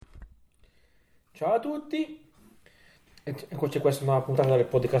Ciao a tutti, eccoci a questa nuova puntata del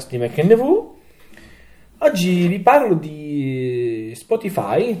podcast di Mac NV. Oggi vi parlo di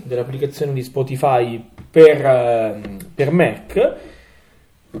Spotify, dell'applicazione di Spotify per Mac.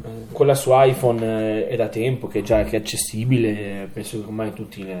 Quella su iPhone è da tempo che è accessibile, penso che ormai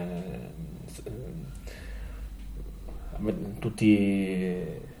tutti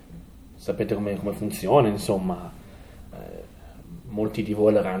sapete come funziona, insomma. Molti di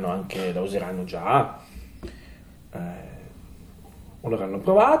voi la useranno già, o l'avranno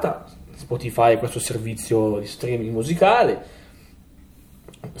provata. Spotify è questo servizio di streaming musicale,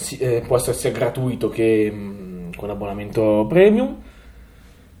 può essere sia gratuito che con abbonamento premium,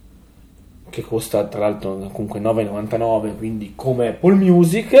 che costa tra l'altro comunque 9,99, quindi come Apple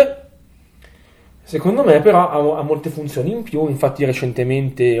Music. Secondo me però ha molte funzioni in più. Infatti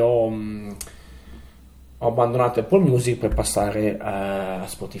recentemente ho abbandonato Apple Music per passare a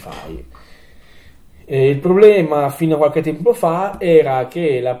Spotify. Il problema fino a qualche tempo fa era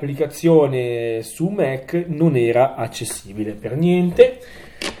che l'applicazione su Mac non era accessibile per niente,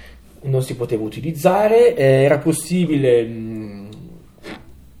 non si poteva utilizzare. Era possibile in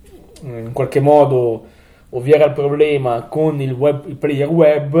qualche modo ovviare al problema con il player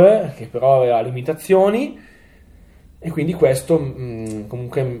web, che però aveva limitazioni. E quindi questo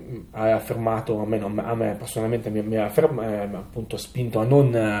comunque ha fermato, a me personalmente mi ha appunto spinto a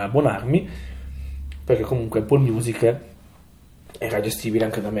non abbonarmi, perché comunque Apple Music era gestibile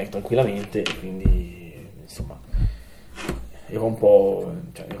anche da Mac tranquillamente, e quindi insomma ero un po',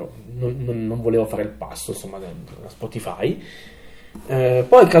 non volevo fare il passo, insomma, da Spotify.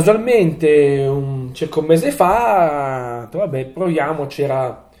 Poi casualmente circa un mese fa vabbè, proviamo,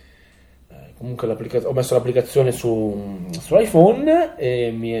 comunque ho messo l'applicazione su iPhone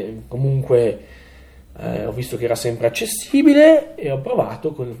e comunque ho visto che era sempre accessibile e ho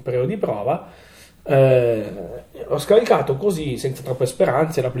provato con il periodo di prova. Ho scaricato così senza troppe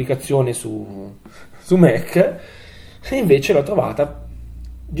speranze l'applicazione su Mac, e invece l'ho trovata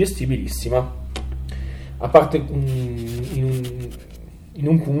gestibilissima, a parte in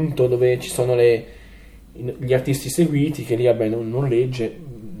un punto dove ci sono gli artisti seguiti, che lì vabbè non legge.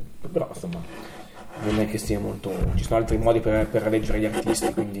 Però insomma non è che sia molto, ci sono altri modi per leggere gli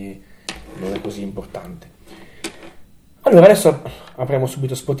artisti, quindi non è così importante. Allora adesso apriamo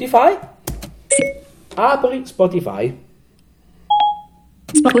subito Spotify. Apri Spotify.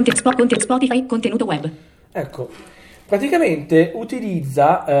 Spotify contenuto web. Ecco, praticamente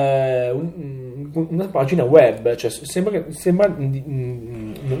utilizza una pagina web, cioè sembra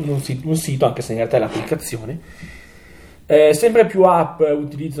un sito, anche se in realtà è l'applicazione. Sempre più app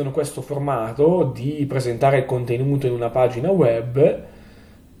utilizzano questo formato di presentare il contenuto in una pagina web,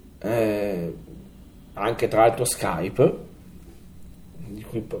 anche tra l'altro Skype, di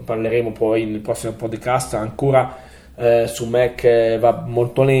cui parleremo poi nel prossimo podcast. Ancora su Mac va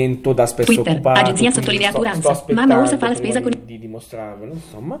molto lento, dà spesso Twitter, occupato, agenzia sottolineatura ANSA, mamma orsa fa la spesa con di dimostrarvelo,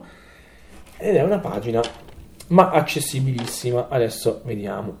 insomma. Ed è una pagina ma accessibilissima. Adesso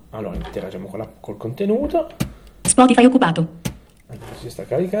vediamo. Allora interagiamo col contenuto. Spotify occupato. Si sta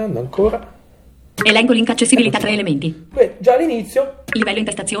caricando ancora. Elenco link accessibilità 3 elementi. Beh, già all'inizio. Livello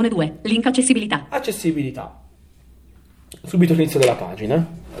intestazione 2. Link accessibilità. Accessibilità. Subito l'inizio della pagina,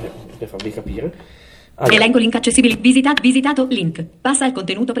 per farvi capire. Allora, Elenco link accessibilità. Visitato link. Passa al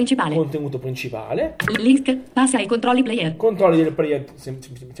contenuto principale. Contenuto principale. Link. Passa ai controlli player. Controlli del player.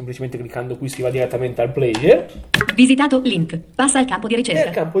 Semplicemente cliccando qui si va direttamente al player. Visitato link. Passa al campo di E ricerca.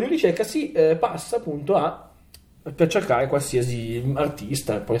 al campo di ricerca si passa appunto per cercare qualsiasi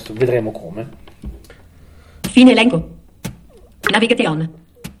artista. Poi adesso vedremo come. Fine elenco. Navigation.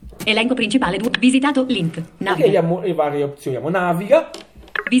 Elenco principale 2. Visitato link. E Naviga. abbiamo le varie opzioni. Abbiamo naviga.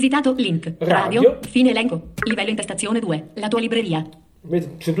 Visitato link. Radio. Radio. Fine elenco. Livello intestazione 2. La tua libreria.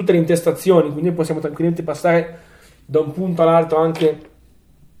 Vedete, ci sono tutte le intestazioni, quindi possiamo tranquillamente passare da un punto all'altro anche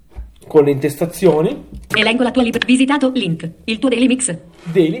con le intestazioni. Elenco la tua libreria. Visitato link. Il tuo daily mix.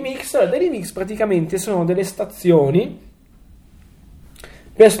 Daily Mix praticamente sono delle stazioni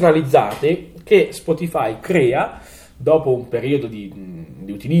personalizzate che Spotify crea dopo un periodo di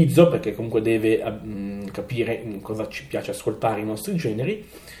utilizzo, perché comunque deve capire cosa ci piace ascoltare, i nostri generi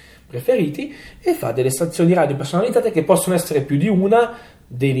preferiti, e fa delle stazioni radio personalizzate che possono essere più di una,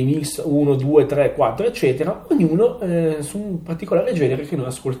 Daily Mix 1, 2, 3, 4 eccetera, ognuno su un particolare genere che noi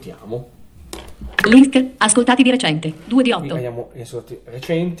ascoltiamo. Link. Ascoltati di recente. 2 di Qui 8. abbiamo gli ascolti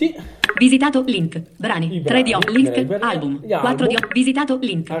recenti. Visitato link. Brani. I 3 di 8. brani, Link. le librerie, Album. gli 4 di album, 8. Visitato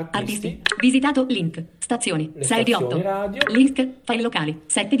link. artisti. Visitato link. Stazioni. Le 6 di stazioni 8. radio. Link. File locali.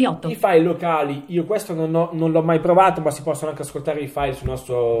 7 di 8. I file locali, io questo non l'ho mai provato, ma si possono anche ascoltare i file sul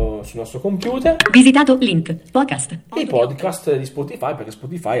nostro computer. Visitato link. Podcast. E i podcast di Spotify, perché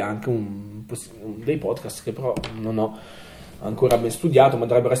Spotify ha anche dei podcast che però non ho ancora ben studiato, ma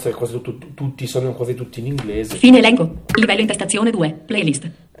dovrebbero essere sono quasi tutti in inglese. Fine elenco. Livello intestazione 2. Playlist.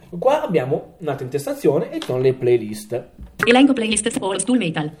 Ecco, qua abbiamo un'altra intestazione e sono le playlist. Elenco playlist Old School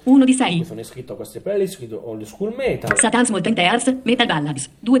Metal. 1 di 6. Mi sono iscritto a queste playlist, scritto Old School Metal. Satan's Molten Tears. Metal Ballads.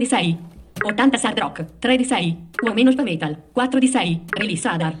 2 di 6. 80 Hard Rock. 3 di 6. Women of Metal. 4 di 6. Release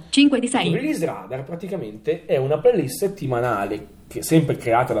Radar. 5 di 6. Release Radar praticamente è una playlist settimanale che è sempre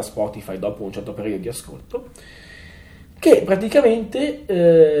creata da Spotify dopo un certo periodo di ascolto, che praticamente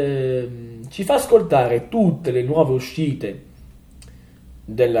ci fa ascoltare tutte le nuove uscite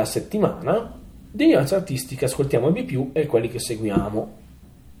della settimana dei nostri artisti che ascoltiamo di più e quelli che seguiamo,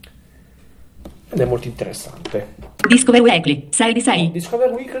 ed è molto interessante. Discover Weekly. 6 di 6.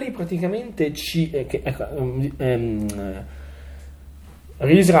 Discover Weekly praticamente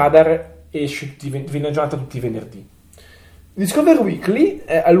Release Radar viene aggiornata tutti i venerdì. Discover Weekly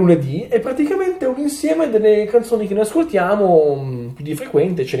a lunedì è praticamente un insieme delle canzoni che noi ascoltiamo più di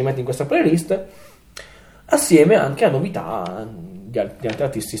frequente, ce le mette in questa playlist assieme anche a novità di altri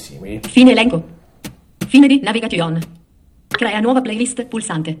artisti simili. Fine elenco. Fine di navigation. Crea nuova playlist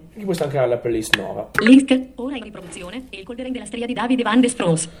pulsante. Qui puoi creare la playlist nuova. Link. Ora in riproduzione il coldering della stria di Davide Van der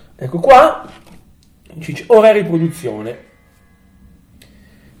Sproos. Ecco qua ci dice ora è riproduzione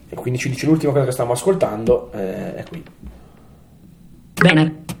e quindi ci dice l'ultima cosa che stiamo ascoltando è qui.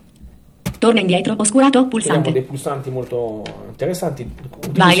 Banner. Torna indietro, oscurato, Abbiamo pulsante. dei pulsanti molto interessanti.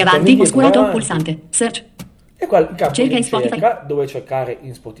 Vai avanti, oscurato, pulsante. Search. E qua il campo Cerca di in Spotify. ricerca dove cercare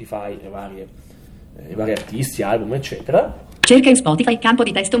in Spotify i vari artisti, album, eccetera. Cerca in Spotify, campo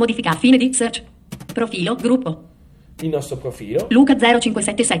di testo modificato. Fine di search. Profilo, gruppo. Il nostro profilo Luca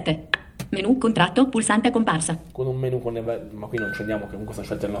 0577. Menu, contratto, pulsante a comparsa. con un menu ma qui non ci andiamo, che comunque sta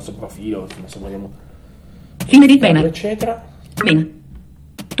scelto il nostro profilo, insomma, se vogliamo Fine di banner. eccetera. Men.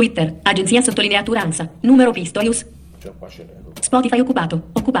 Twitter, agenzia sottolineatura ANSA. Numero Pistorius. Cioè qua c'è Spotify occupato,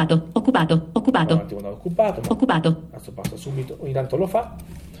 occupato, occupato, un occupato, attimo da occupato, ma occupato. adesso passa subito, ogni tanto lo fa.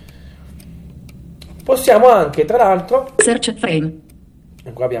 Possiamo anche, tra l'altro, Search frame.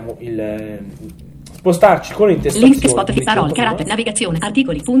 qua abbiamo spostarci con le intestazioni. Link Spotify, come parole, dicevo carattere, prima. navigazione,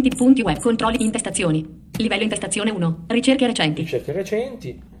 articoli, punti web, controlli, intestazioni. Livello intestazione 1. Ricerche recenti. Ricerche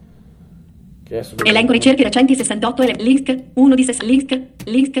recenti. Che adesso Elenco ricerche recenti 68 link 1 di 6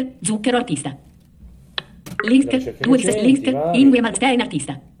 link Zucchero artista. Link Ricerche 2 di 6 recenti, link vai. Ingue Malstein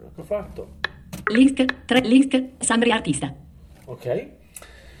artista. Ho fatto. Link 3 link Sambri artista. Ok.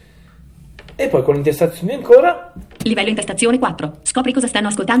 E poi con le intestazioni ancora. Livello intestazione 4. Scopri cosa stanno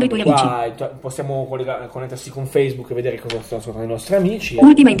ascoltando i tuoi amici. Qua possiamo connettersi con Facebook e vedere cosa stanno ascoltando i nostri amici.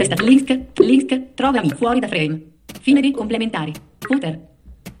 Ultima intestazione link trovami fuori da frame. Fine di complementari. Footer.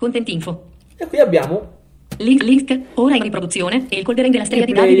 Content info. E qui abbiamo Link ora in riproduzione e il coldering della stria Il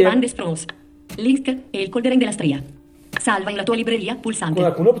di Davide player. Van der Sproos. Link e il coldering della stria. Salva nella tua libreria con pulsante.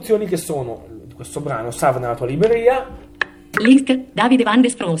 alcune opzioni che sono questo brano salva nella tua libreria. Link Davide Van der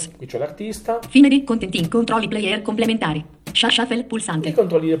Sproos. Qui c'è l'artista. Fine di content controlli player complementari. Shuffle I pulsante.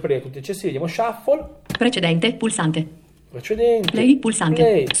 controlli del player tutti eccessivi. Vediamo shuffle. Precedente pulsante. Precedente. Play pulsante.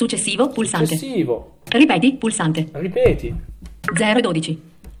 Play. Successivo pulsante. Successivo. Ripeti pulsante. Ripeti. 012.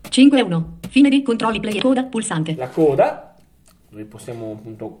 51. Fine di controlli player coda pulsante. La coda, dove possiamo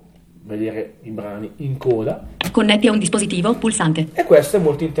appunto vedere i brani in coda. Connetti a un dispositivo pulsante. E questo è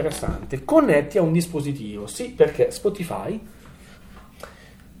molto interessante. Connetti a un dispositivo. Sì, perché Spotify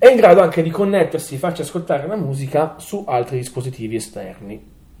è in grado anche di connettersi e farci ascoltare la musica su altri dispositivi esterni.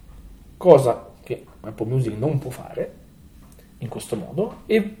 Cosa che Apple Music non può fare in questo modo.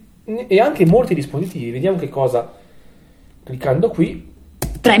 E anche molti dispositivi. Vediamo che cosa, cliccando qui.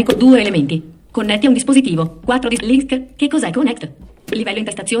 Premico 2 elementi. Connetti a un dispositivo. 4 link. Che cos'è Connect? Livello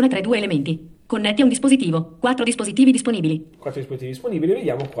intestazione 3 2 elementi. Connetti a un dispositivo. 4 dispositivi disponibili. 4 dispositivi disponibili,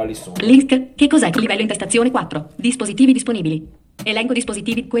 vediamo quali sono. Link. Che cos'è? Livello intestazione 4. Dispositivi disponibili. Elenco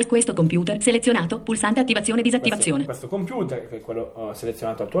dispositivi. Questo computer. Selezionato. Pulsante attivazione disattivazione. Questo computer, che è quello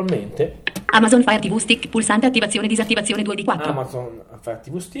selezionato attualmente. Amazon Fire TV Stick. Pulsante attivazione disattivazione 2 di 4. Amazon Fire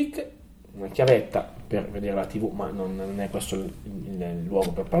TV Stick. Una chiavetta per vedere la TV, ma non è questo il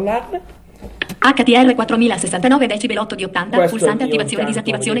luogo per parlarne. HTR 4069 decibel 8 di 80. Questo Pulsante è il mio attivazione impianto,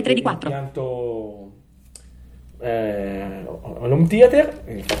 disattivazione 3 di vedete, 4. Impianto l'home theater,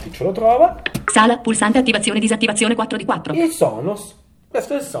 infatti ce lo trova. Sala, pulsante attivazione disattivazione 4 di 4. Il Sonos,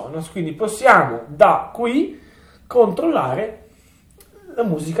 questo è il Sonos, quindi possiamo da qui controllare la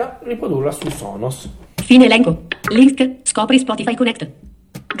musica, riprodurla su Sonos. Fine elenco. Link, scopri Spotify Connect.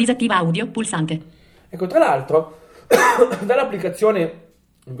 Disattiva audio, pulsante. Ecco, tra l'altro, dall'applicazione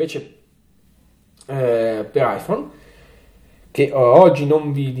invece per iPhone, che oggi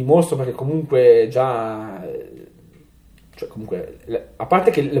non vi dimostro perché comunque già, cioè comunque, a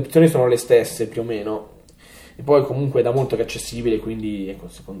parte che le opzioni sono le stesse più o meno, e poi comunque è da molto che accessibile, quindi ecco,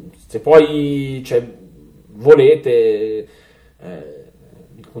 se poi volete,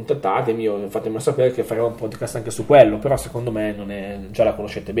 contattatemi o fatemelo sapere che faremo un podcast anche su quello, però secondo me non è, già la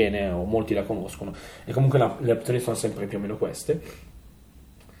conoscete bene o molti la conoscono e comunque le opzioni sono sempre più o meno queste.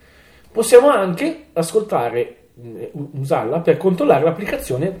 Possiamo anche usarla per controllare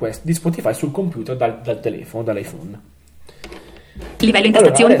l'applicazione di Spotify sul computer dal telefono, dall'iPhone. Livello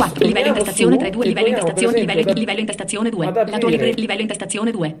intestazione 4, livello intestazione 3, 2, livello intestazione, livello intestazione 2, la tua livello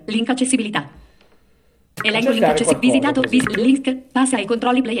intestazione 2, link accessibilità. Elenco link visitato, link, passa ai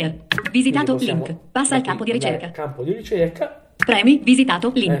controlli player, visitato link, passa al campo di ricerca. Campo di ricerca. Premi,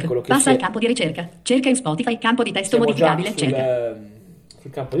 visitato, link, passa al campo di ricerca, cerca in Spotify, campo di testo modificabile, cerca.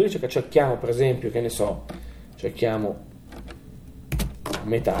 Sul campo di ricerca cerchiamo per esempio, che ne so, cerchiamo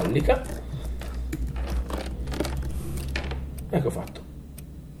Metallica. Ecco fatto.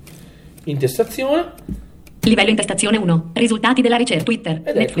 Intestazione. Livello intestazione 1, risultati della ricerca, Twitter,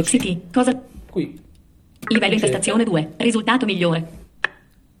 Ed Netflix City, cosa? Qui. Livello intestazione 2, risultato migliore.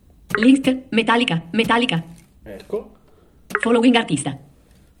 Link, Metallica. Ecco. Following artista.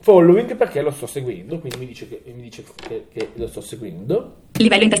 Following perché lo sto seguendo, quindi mi dice che lo sto seguendo.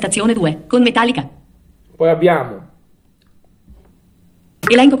 Livello intestazione 2, con Metallica. Poi abbiamo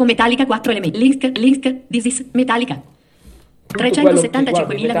elenco con Metallica 4 elementi. Link, this is Metallica.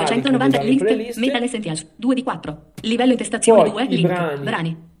 375.990 link, Metal Essentials, 2 di 4. Livello intestazione 2, link,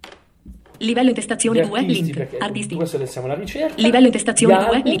 brani. Livello intestazione 2, link, artisti. Questo adesso la ricerca. Livello intestazione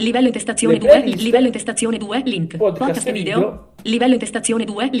 2, livello intestazione 2, livello intestazione 2, link, podcast video. Livello intestazione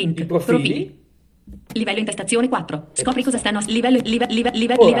 2, link, profili. Livello intestazione 4. Scopri cosa stanno. Livello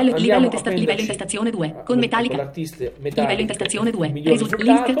intestazione 2. Con Metallica. Livello intestazione 2.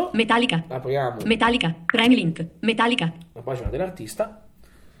 Link. Metallica. Apriamo. Metallica. Premi link. Metallica. La pagina dell'artista.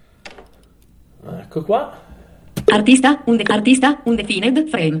 Ecco qua. Artista. Undefined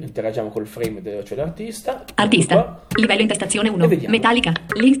frame. Interagiamo col frame dell'artista. Artista. Livello intestazione 1. Metallica.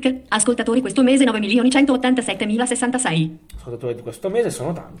 Link. Ascoltatori questo mese 9.187.066. Ascoltatori di questo mese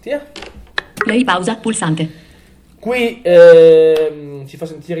sono tanti, Play pausa, pulsante. Qui ci fa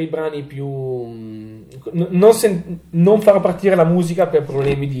sentire i brani più... non farò partire la musica per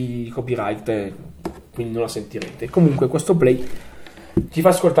problemi di copyright, quindi non la sentirete. Comunque questo play ci fa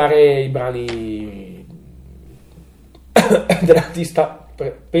ascoltare i brani dell'artista,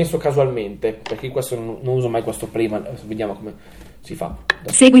 penso casualmente, perché questo non uso mai questo play, ma vediamo come si fa.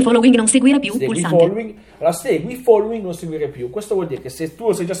 Segui following, non seguire più, pulsante. Segui following, non seguire più. Questo vuol dire che se tu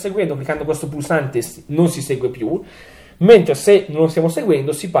lo stai già seguendo cliccando questo pulsante non si segue più, mentre se non lo stiamo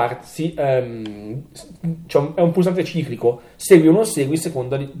seguendo è un pulsante ciclico, segui o non segui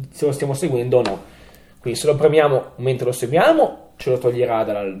secondo se lo stiamo seguendo o no. Quindi se lo premiamo mentre lo seguiamo ce lo toglierà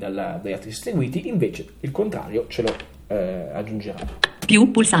dagli altri seguiti, invece il contrario ce lo aggiungerà. Più,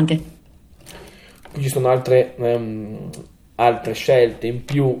 pulsante. Qui ci sono altre scelte in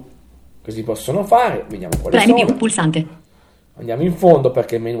più che si possono fare, vediamo quali Premi sono. Più, pulsante. Andiamo in fondo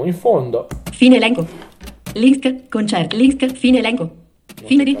perché il menu è in fondo. Fine elenco. Link, concerti, link, fine elenco.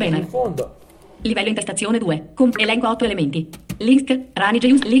 Fine di banner. In fondo. Livello intestazione 2. Elenco 8 elementi. Link, Ranige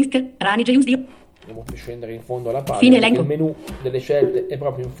use, Dio. Andiamo più scendere in fondo alla pagina. Fine elenco. Il menu delle scelte è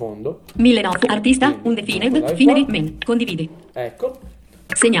proprio in fondo. 1009. Artista, undefined, fine di men. Condividi. Ecco.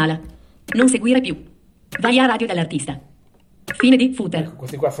 Segnala. Non seguire più. Vai a radio dell'artista. Fine di footer. Ecco,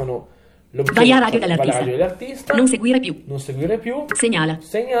 questi qua sono vai a radio dell'artista. Non seguire più. Segnala.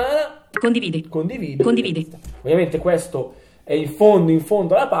 Condividi. Ovviamente questo è in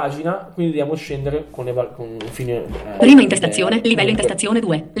fondo alla pagina, quindi dobbiamo scendere con fine. Prima intestazione, livello intestazione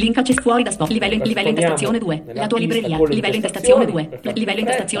 2. Link access fuori da spot. Livello intestazione 2. La tua libreria. Livello intestazione 2. Livello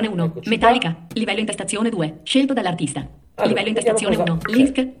intestazione 1. Metallica. Livello intestazione 2. Scelto dall'artista. Livello intestazione 1.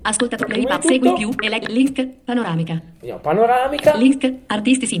 Link. Ascoltatore playback. Segui più. Link. Panoramica. Panoramica. Link.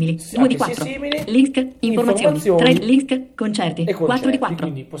 Artisti simili. 2 di 4. Link. Informazioni. 3. Link. Concerti. 4 di 4.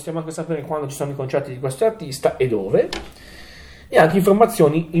 Quindi possiamo anche sapere quando ci sono i concerti di questo artista e dove. E anche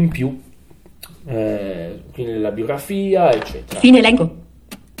informazioni in più. Quindi la biografia, eccetera. Fine elenco.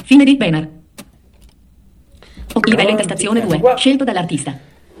 Fine di banner. Livello intestazione 2. Scelto dall'artista.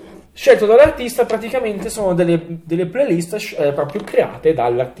 Scelto dall'artista, praticamente sono delle playlist proprio create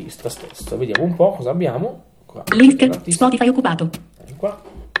dall'artista stesso. Vediamo un po' cosa abbiamo. Qua, link Spotify occupato. Qua.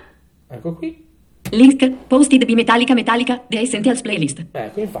 Ecco qui. Link Posted di Metallica The Essentials Playlist.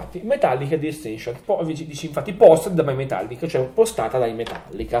 Ecco, infatti, Metallica The Essentials. Poi dice infatti posted by Metallica, cioè postata dai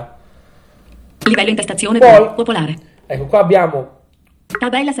Metallica. Livello intestazione 2. Popolare. Ecco, qua abbiamo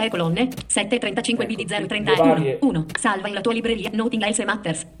tabella 6 colonne, 735 BD 030 1. Salva in la tua libreria. Nothing else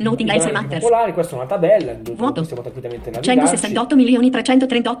matters. Nothing else matters. Popolari, questa è una tabella. Vuoto. Possiamo tranquillamente navigarci.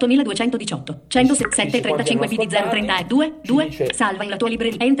 168.338.218. 10735 BD 030 2. Salva in la tua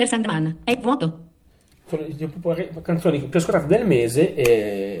libreria. Enter Sandman. È vuoto. Sono le canzoni più ascoltate del mese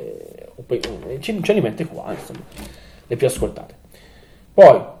e ce li mette qua, insomma, le più ascoltate.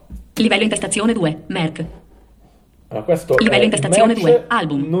 Poi livello intestazione 2. Merck. Allora, questo livello intestazione 2.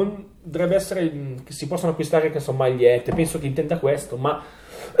 Album. Non dovrebbe essere che si possono acquistare, che sono magliette, penso che intenda questo, ma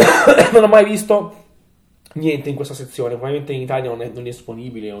non ho mai visto niente in questa sezione. Probabilmente in Italia non è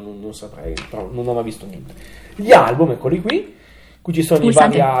disponibile o non saprei, però non ho mai visto niente. Gli album, eccoli qui. Qui ci sono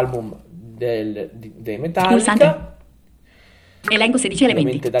Pulsante. I vari album dei Metallica. Pulsante. Elenco 16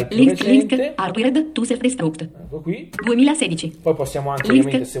 elementi. Link Hardwired to Self-Destruct. Ecco qui. 2016. Poi possiamo anche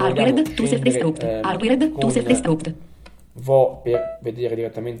Link Hardwired to Self-Destruct. Hardwired to Self-Destruct. Per vedere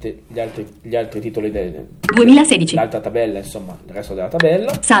direttamente gli altri titoli del 2016. L'altra tabella, insomma, il resto della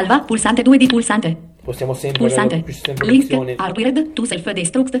tabella. Salva, pulsante 2 di pulsante. Possiamo sempre Pulsante. sempre Link Hardwired to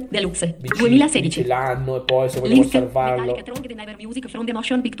Self-Destruct Deluxe. 2016. L'anno e poi se vogliamo Link salvarlo. Never Music from the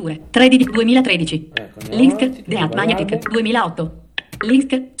Motion Picture. 3 di 2013. Ecco, Link avanti, The Art Magnetic 2008.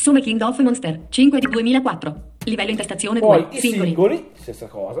 Link Summe King of Monster 5 di 2004. Livello intestazione 2. Poi i singoli, stessa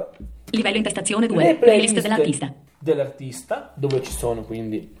cosa. Livello intestazione 2. Le Playlist dell'artista. Dove ci sono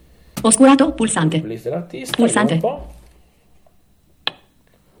quindi oscurato, pulsante. Playlist dell'artista. Pulsante. Un po'.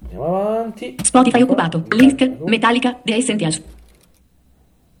 Andiamo avanti. Spotify occupato. Link Metallica The Essentials.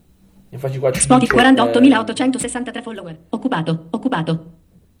 Infatti qua ci Spotify dice, 48.863 follower. Occupato.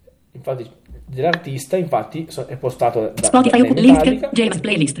 Infatti dell'artista, infatti è postato da Spotify da Metallica. Link James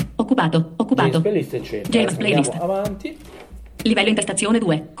Playlist. Occupato. James Playlist, eccetera. James Andiamo Playlist. avanti. Livello intestazione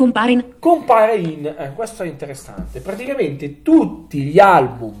 2. Compare in. Questo è interessante. Praticamente tutti gli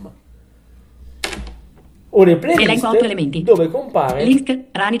album o le playlist elenco 8 elementi. dove compare Link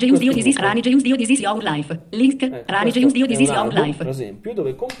Ranige Use Dio Disease Ranige Use Dio Disease Your Life. Link Ranige Use Dio Disease Your Life. Per esempio,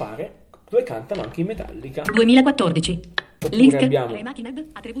 dove cantano anche i Metallica. 2014. Oppure Link abbiamo Remakined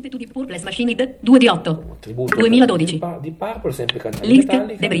Attribute to the Purples Machined 2 di 8. tributo 2012. di Purple, sempre cantano i Link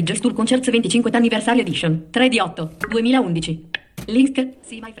Metallica. The Bridges Tour Concerts 25th Anniversary Edition 3 di 8. 2011. Link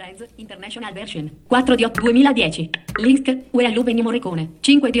See My Friends International Version 4 di 8. 2010. Link We Are Love Ennio Morricone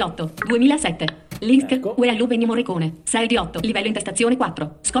 5 di 8. 2007. Link Ecco. We Are Love Ennio Morricone 6 di 8. Livello intestazione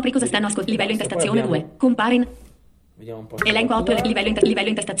 4. Scopri cosa stanno ascoltando. Livello intestazione 2. Compare in. Vediamo un po'. Elenco 8 livello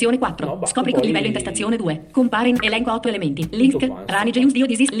intestazione 4. No, basta, Scopri poi- livello intestazione 2. Compare in elenco 8 elementi. Link qua, Ranige Use Dio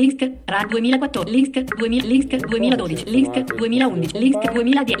Disease Link Ra 2014 Link 2000 Link 2012 Link 2011 Link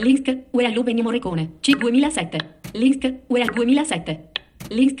 2010 Link We Are Love Ennio Morricone C 2007 Link We Are 2007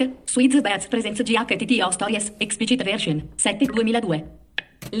 Link Sweet Birds Presents GHTTO Stories Explicit Version 7 2002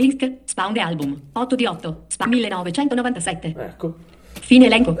 Link Spawn the Album 8 di 8 Spawn 1997 Ecco. Fine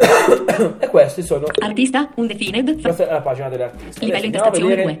elenco. E questi sono. Artista Undefined. Questa è la pagina dell'artista. Livello Adesso andiamo a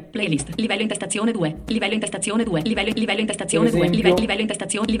intestazione vedere 2. Playlist. Livello intestazione 2. Livello intestazione 2. Livello intestazione Per 2. esempio- Livello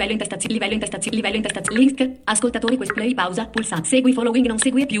intestazione. Link. Ascoltatori quest play pausa. Pulsante. Segui following non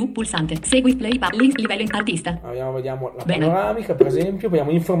segui più. Pulsante. Segui play link. Livello artista. Vediamo la Bene. panoramica, per esempio.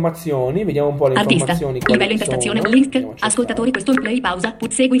 Vediamo informazioni. Vediamo un po' le Artista. informazioni. quali Livello intestazione. sono. Link. Andiamo a cercare. Ascoltatori questo play pausa.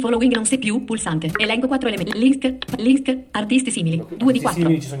 Segui following non sei più. Pulsante. Elenco 4 elementi. Link. Artisti simili. 2 di Artisti 4.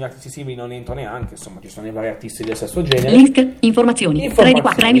 simili, ci sono gli artisti simili, non entro neanche. Insomma, ci sono i vari artisti del stesso genere. Link. Informazioni. 3 di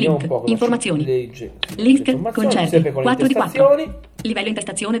 4. Premi vediamo un link. po' cosa Informazioni. si legge. Link. Informazioni, Concerti. sempre con le 4 di 4. intestazioni. Livello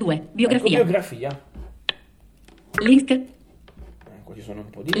intestazione 2. Ecco, Biografia. biografia. Link. Ecco, ci sono un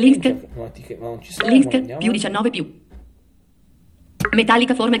po' di Link. che non ci servono. Link Andiamo. più 19 più.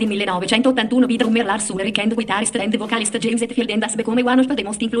 Metallica formed in 1981 by drummer Lars Ulrich and guitarist and vocalist James Hetfield and has become one of the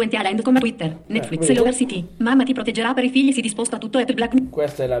most influential and come Twitter, Netflix e vedi? Lover City. Mamma ti proteggerà per i figli, si disposto a tutto Apple Black.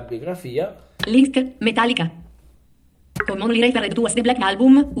 Questa è la biografia. Link Metallica. Commonly referred to as the Black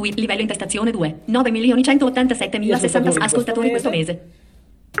Album, livello intestazione 2. 9.187.060 ascoltatori questo mese.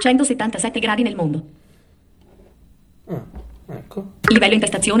 177 gradi nel mondo. Ecco. Livello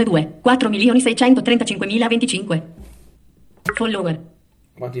intestazione 2. 4.635.025. Follower.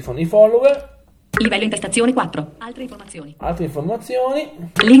 Quanti sono i follower? Livello intestazione 4. Altre informazioni. Altre informazioni.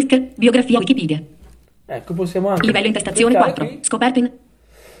 Link Biografia Wikipedia. Ecco, possiamo anche livello intestazione 4, qui scoperto in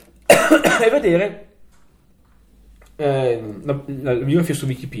e vedere la bibliografia su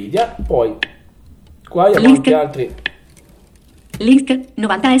Wikipedia. Poi qua abbiamo anche altri link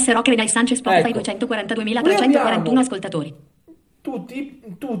 90S Rock Renai Sanchez Spotify, ecco. 242.341 ascoltatori.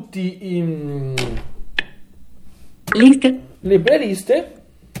 Tutti i link le playlist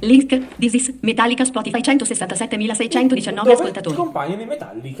link This is Metallica Spotify 167.619 dove ascoltatori. compaiono in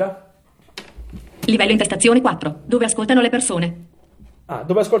Metallica. Livello intestazione 4, dove ascoltano le persone.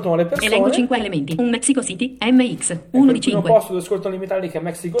 Dove ascoltano le persone. Elenco 5 elementi. Un Mexico City, MX, 1 di 5. Il primo posto dove ascoltano in Metallica è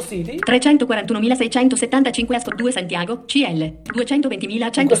Mexico City. 341.675 2 Santiago, CL,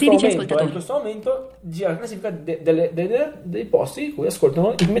 220.116 ascoltatori. In questo momento gira la classifica dei posti in cui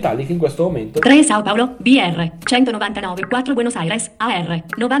ascoltano in Metallica in questo momento. 3 Sao Paulo, BR, 199, 4 Buenos Aires, AR,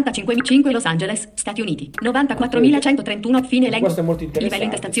 95.5 Los Angeles, Stati Uniti, 94.131 fine elenco. Questo è molto interessante. Livello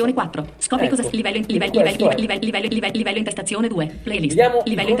intestazione 4. Scopri cosa livello intestazione 2. Playlist.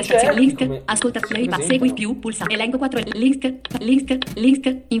 Livello intestazione link ascolta play segui più pulsa elenco 4 link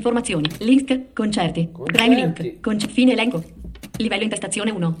informazioni link concerti premi link fine elenco livello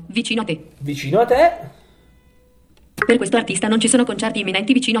intestazione 1 vicino a te per questo artista non ci sono concerti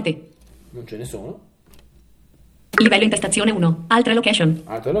imminenti vicino a te, non ce ne sono. Livello intestazione 1 altre location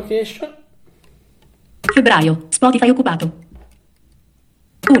febbraio Spotify occupato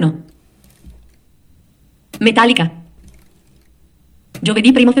 1 Metallica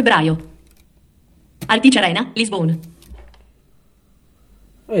giovedì 1 febbraio Altice Arena, Lisbona.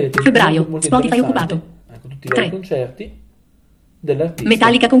 Vedete, febbraio, molto Spotify occupato. Ecco tutti i vari concerti dell'artista.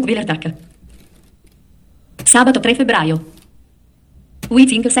 Metallica con Wheeler Attack. Sabato 3 febbraio.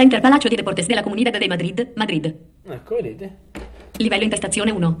 Withing Center Palacio di Deportes de la Comunidad de Madrid. Ecco, vedete. Livello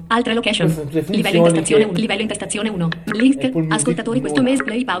intestazione 1. Altre location. Livello intestazione 1. Link. Ascoltatori questo mese.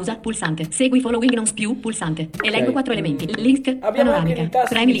 Play pausa. Pulsante. Segui following non più. Pulsante. Elenco 4 elementi. Link. Abbiamo anche dei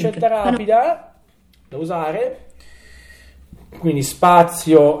tasti di scelta rapida da usare. Quindi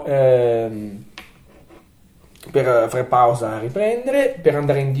spazio per fare pausa, riprendere. Per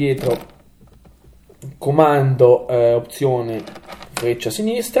andare indietro comando opzione freccia a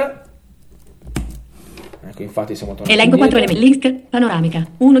sinistra. Ecco, infatti siamo tornati elenco indietro. 4 elementi. Link panoramica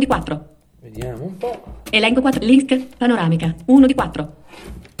 1 di 4. Vediamo un po'. Elenco 4 link panoramica 1 di 4.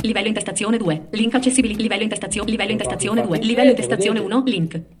 Livello intestazione 2. Link accessibili. Livello intestazione 2. Livello intestazione 1.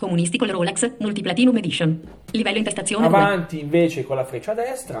 Link. Comunistico Rolex Multiplatinum Edition. Livello intestazione 2. Avanti invece con la freccia a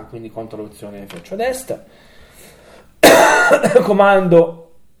destra, quindi contro l'opzione freccia a destra.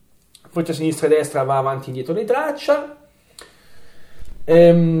 Comando freccia a sinistra e destra va avanti e indietro di traccia.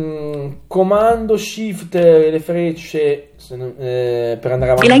 Comando shift le frecce per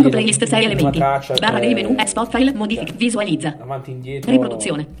andare avanti. Elenco playlist 6 elementi. Traccia, barra dei menu spot file modifica visualizza avanti indietro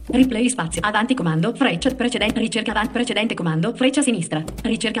riproduzione replay spazio avanti comando freccia precedente ricerca avanti precedente comando freccia sinistra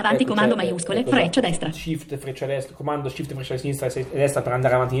ricerca avanti comando maiuscole freccia destra shift freccia destra comando shift freccia sinistra e destra per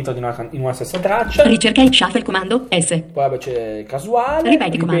andare avanti e indietro in una stessa traccia. Ricerca e shuffle comando S. Poi c'è casuale.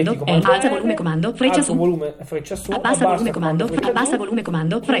 Ripeti comando alza volume comando freccia su volume freccia su abbassa volume comando abbassa volume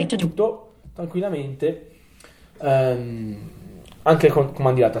comando freccia giù. Tutto tranquillamente anche con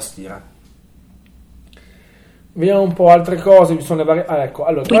comandi da tastiera. Vediamo un po' altre cose. Vi sono le varie. Ecco,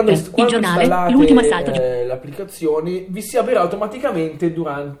 allora quando giornale, installate l'ultimo assalto le applicazioni vi si aprirà automaticamente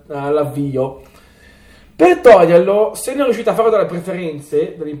durante l'avvio. Per toglierlo, se non riuscite a farlo dalle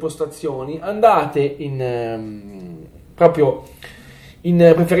preferenze, delle impostazioni, andate proprio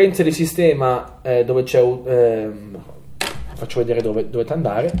in preferenze del sistema dove c'è faccio vedere dove dovete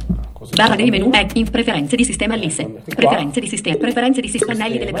andare. Barra dei menu in preferenze di sistema Alice. Preferenze di sistema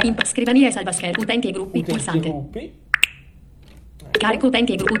pannelli delle scrivania e salvaschede utenti e gruppi pulsante. Carico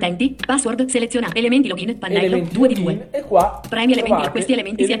utenti e gruppi utenti password selezionate elementi login pannello 2 di 2 e qua premi elementi questi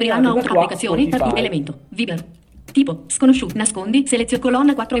elementi si apriranno a un'applicazione per elemento Viber tipo sconosciuto nascondi seleziono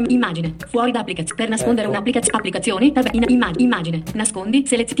colonna 4 immagine fuori da applicazione per nascondere un'applicazione immagine nascondi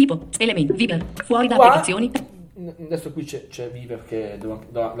tipo elemento Viber fuori da applicazioni. Adesso qui c'è Viver che l'ho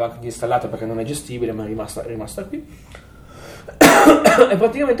anche installata perché non è gestibile, ma è rimasta qui. E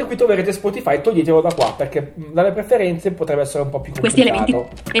praticamente qui troverete Spotify, toglietelo da qua perché dalle preferenze potrebbe essere un po' più complicato.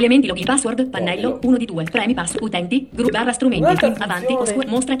 Questi elementi login password pannello 1 di 2 premi pass utenti gruppo barra strumenti avanti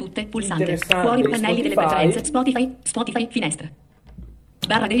mostra tutte pulsante fuori pannelli delle preferenze Spotify finestra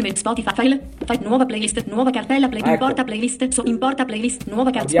barra dei menu Spotify file nuova playlist nuova cartella importa playlist importa playlist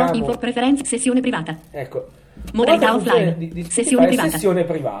nuova cartella info preferenze sessione privata. Ecco, modalità offline di sessione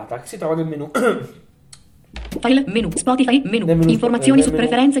privata che si trova nel menu. File menu Spotify menu informazioni su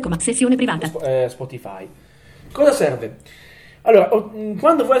preferenze sessione privata Spotify. Cosa serve? Allora,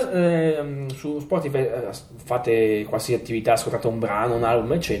 quando voi su Spotify fate qualsiasi attività, ascoltate un brano, un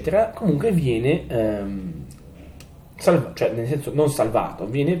album, eccetera, comunque viene cioè nel senso non salvato,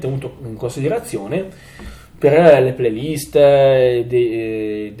 viene tenuto in considerazione per le playlist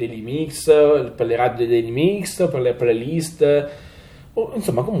dei mix, per le radio dei mix, per le playlist,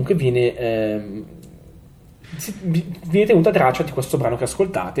 insomma comunque viene tenuta traccia di questo brano che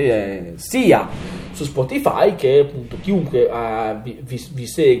ascoltate, sia su Spotify che appunto chiunque vi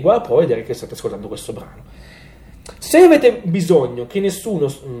segua può vedere che state ascoltando questo brano. Se avete bisogno che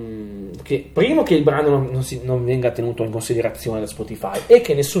nessuno, che primo che il brano non venga tenuto in considerazione da Spotify e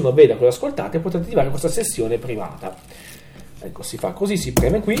che nessuno veda cosa ascoltate, potete attivare questa sessione privata. Ecco, si fa così, si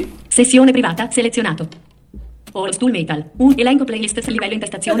preme qui. Sessione privata, selezionato. Old School Metal, un elenco playlist, livello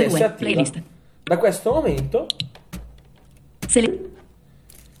intestazione 2, playlist. Da questo momento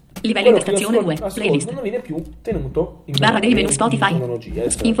livello intestazione 2, playlist. Non viene più tenuto in barra dei menu Spotify.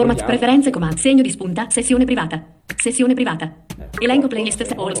 Preferenze, comando, segno di spunta, sessione privata. Sessione privata. Elenco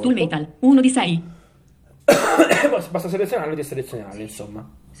playlist Old School Metal, 1 di 6. Basta selezionarlo e selezionarlo, insomma.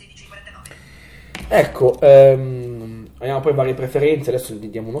 Ecco, abbiamo poi varie preferenze, adesso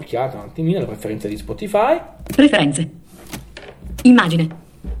diamo un'occhiata un attimino alle preferenze di Spotify. Preferenze. Immagine,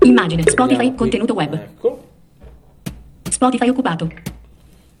 Spotify, contenuto web. Ecco. Spotify occupato.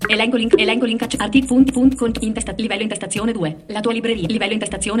 Elenco link, livello intestazione 2, la tua libreria, livello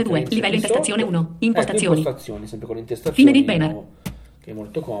intestazione 2, livello intestazione 1, impostazioni. Impostazioni, sempre con intestazioni. Fine di banner. Che è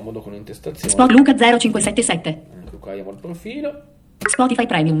molto comodo con intestazioni. Luca 0577. Ecco qua abbiamo il profilo. Spotify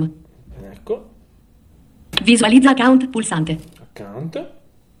Premium. Ecco. Visualizza account, pulsante. Account.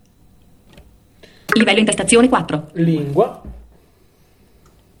 Livello intestazione 4. Lingua.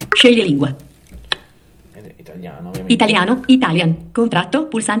 Sceglie lingua. Italiano, ovviamente. Italiano, Italian. Contratto,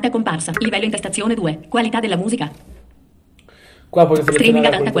 pulsante a comparsa. Livello intestazione 2. Qualità della musica. Qua potete streaming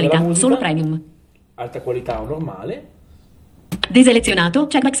ad alta qualità, solo premium. Alta qualità o normale. Deselezionato,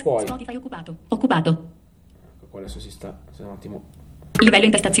 checkbox. Poi. Spotify occupato. Occupato. Ecco, qua adesso si sta un attimo. Livello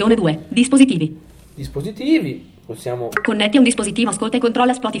intestazione 2. Dispositivi. Dispositivi. Possiamo. Connetti a un dispositivo, ascolta e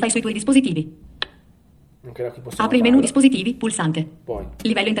controlla Spotify sui tuoi dispositivi. Anche da qui possiamo apri il menu dispositivi, pulsante. Poi.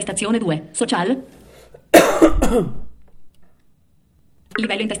 Livello intestazione 2. Social.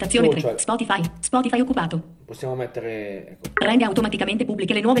 Livello intestazione 3. Spotify occupato. Possiamo mettere, ecco. Rende automaticamente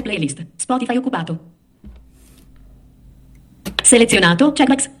pubbliche le nuove playlist. Spotify occupato. Selezionato,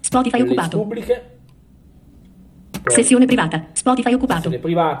 checkbox. Spotify playlist occupato. Pubbliche. Poi. Sessione privata. Spotify occupato. Sessione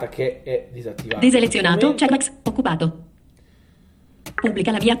privata che è disattivata. Deselezionato, checkbox. Occupato.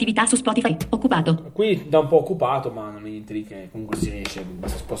 Pubblica la mia attività su Spotify. Occupato. Qui da un po' occupato, ma non è niente di che. Comunque si riesce a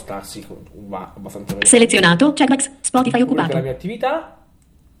spostarsi. Va abbastanza veloce. Selezionato, checkbox. Spotify occupato. La mia attività.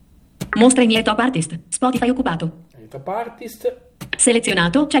 Mostra i miei top artist. Spotify occupato. I top artist.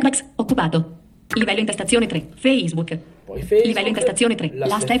 Selezionato, checkbox. Occupato. Livello intestazione 3. Facebook. Poi Facebook. Livello intestazione 3.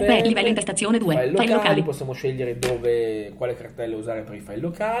 Last FM. Livello intestazione 2. File locali. Possiamo scegliere quale cartella usare per i file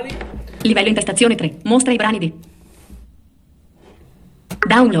locali. Livello intestazione 3. Mostra i brani di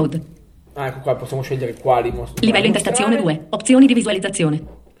download. Ecco qua, possiamo scegliere quali livello intestazione 2. Opzioni di visualizzazione.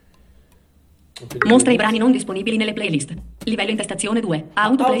 Mostra i brani non disponibili nelle playlist. Livello intestazione 2.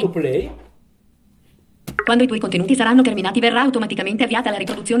 Autoplay. Quando i tuoi contenuti saranno terminati verrà automaticamente avviata la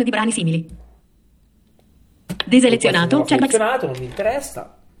riproduzione di brani simili. Deselezionato, checkbox. Non mi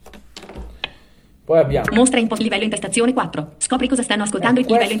interessa. Poi abbiamo mostra livello intestazione 4. Scopri cosa stanno ascoltando il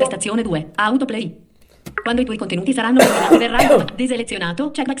livello intestazione 2. Autoplay. Quando i tuoi contenuti saranno terminati verrà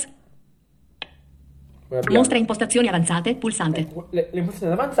deselezionato, checkbox. Mostra impostazioni avanzate, pulsante. Le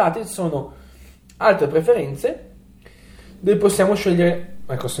impostazioni avanzate sono altre preferenze dove possiamo scegliere.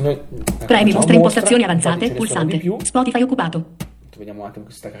 Ecco, se noi premi mostra impostazioni avanzate, pulsante. Spotify occupato. Vediamo un attimo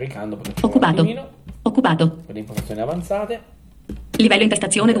che si sta caricando. Occupato. Occupato. Per le impostazioni avanzate. Livello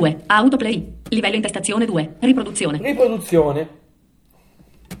intestazione 2. Autoplay. Livello intestazione 2. Riproduzione.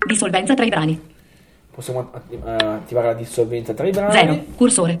 Dissolvenza tra i brani. Possiamo attivare la dissolvenza tra i brani. 0.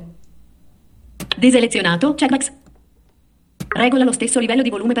 Cursore. Deselezionato, checkbox. Regola lo stesso livello di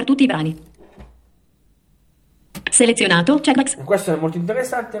volume per tutti i brani. Selezionato, checkbox. Questo è molto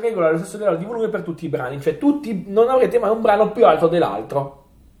interessante, regola lo stesso livello di volume per tutti i brani, cioè non avrete mai un brano più alto dell'altro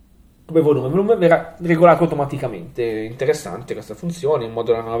come volume, il volume verrà regolato automaticamente. Interessante questa funzione, in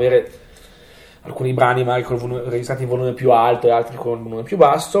modo da non avere alcuni brani magari registrati in volume più alto e altri con volume più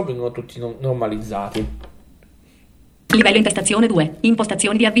basso, vengono tutti normalizzati. Livello intestazione 2.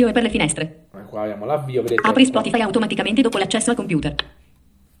 Impostazioni di avvio e per le finestre. Qua abbiamo l'avvio, vedete. Apri Spotify automaticamente dopo l'accesso al computer.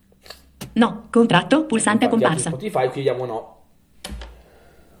 No. Contratto. Pulsante a comparsa. Spotify, chiediamo no.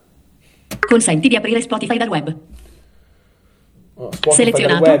 Consenti di aprire Spotify dal web. Spotify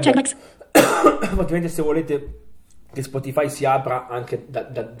selezionato, web. checkbox. Ovviamente se volete che Spotify si apra anche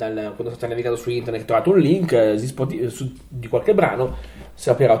quando state navigando su internet, trovate un link di qualche brano, si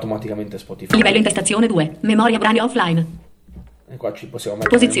aprirà automaticamente Spotify. Livello intestazione 2, memoria brani offline. E qua ci possiamo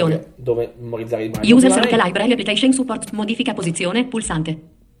mettere posizione dove memorizzare i brani User offline. Select Library Application Support, modifica posizione, pulsante.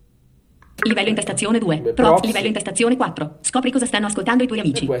 Livello intestazione 2, proxy. livello intestazione 4, scopri cosa stanno ascoltando i tuoi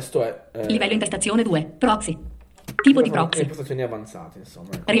amici. E questo è livello intestazione 2, proxy. Tipo di proxy. Impostazioni avanzate, insomma.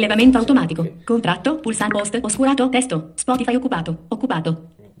 Rilevamento automatico. Contratto, pulsante post, oscurato, testo. Spotify occupato.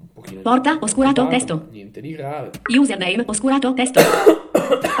 Porta, oscurato, testo. Niente di grave. Username, oscurato, testo.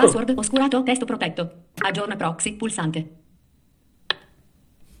 Password, oscurato, testo protetto. Aggiorna proxy, pulsante.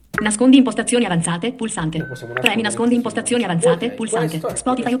 Nascondi impostazioni avanzate, pulsante. Premi nascondi impostazioni avanzate, pulsante.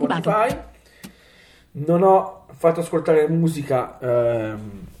 Spotify occupato. Non ho fatto ascoltare musica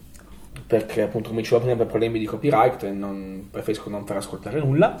perché appunto, come dicevo prima, per problemi di copyright preferisco non far ascoltare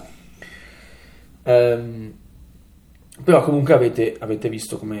nulla. Però comunque avete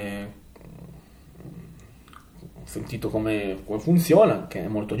visto come sentito come funziona, che è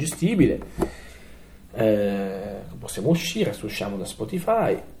molto gestibile. Possiamo usciamo da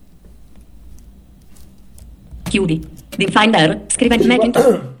Spotify. Chiudi. Finder, scrive in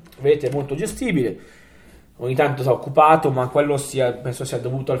Macintosh. Vedete, è molto gestibile. Ogni tanto sta occupato, ma quello penso sia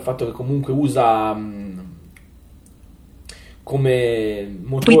dovuto al fatto che comunque usa come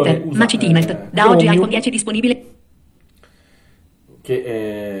motore Twitter, Macitimet, da oggi iPhone 10 disponibile. Che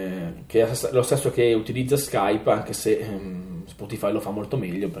è lo stesso che utilizza Skype, anche se Spotify lo fa molto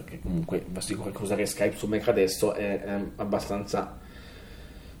meglio, perché comunque vi assicuro che usare Skype su Mac adesso è abbastanza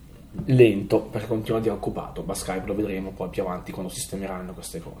lento, perché continua a dire occupato, ma Skype lo vedremo poi più avanti quando sistemeranno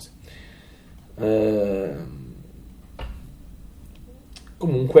queste cose.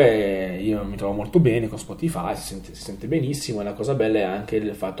 Comunque io mi trovo molto bene con Spotify, si sente benissimo, e la cosa bella è anche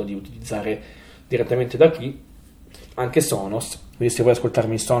il fatto di utilizzare direttamente da qui anche Sonos. Quindi se vuoi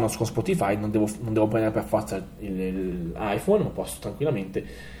ascoltarmi Sonos con Spotify non devo prendere per forza l'iPhone, ma posso tranquillamente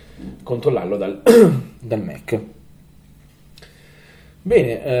controllarlo dal Mac.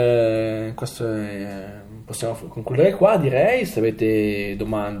 Bene, possiamo concludere qua, direi. Se avete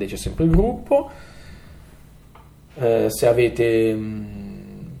domande c'è sempre il gruppo. Se avete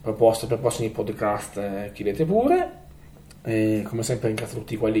proposte per prossimi podcast, chiedete pure. Come sempre ringrazio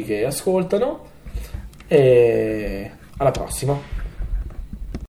tutti quelli che ascoltano, e alla prossima.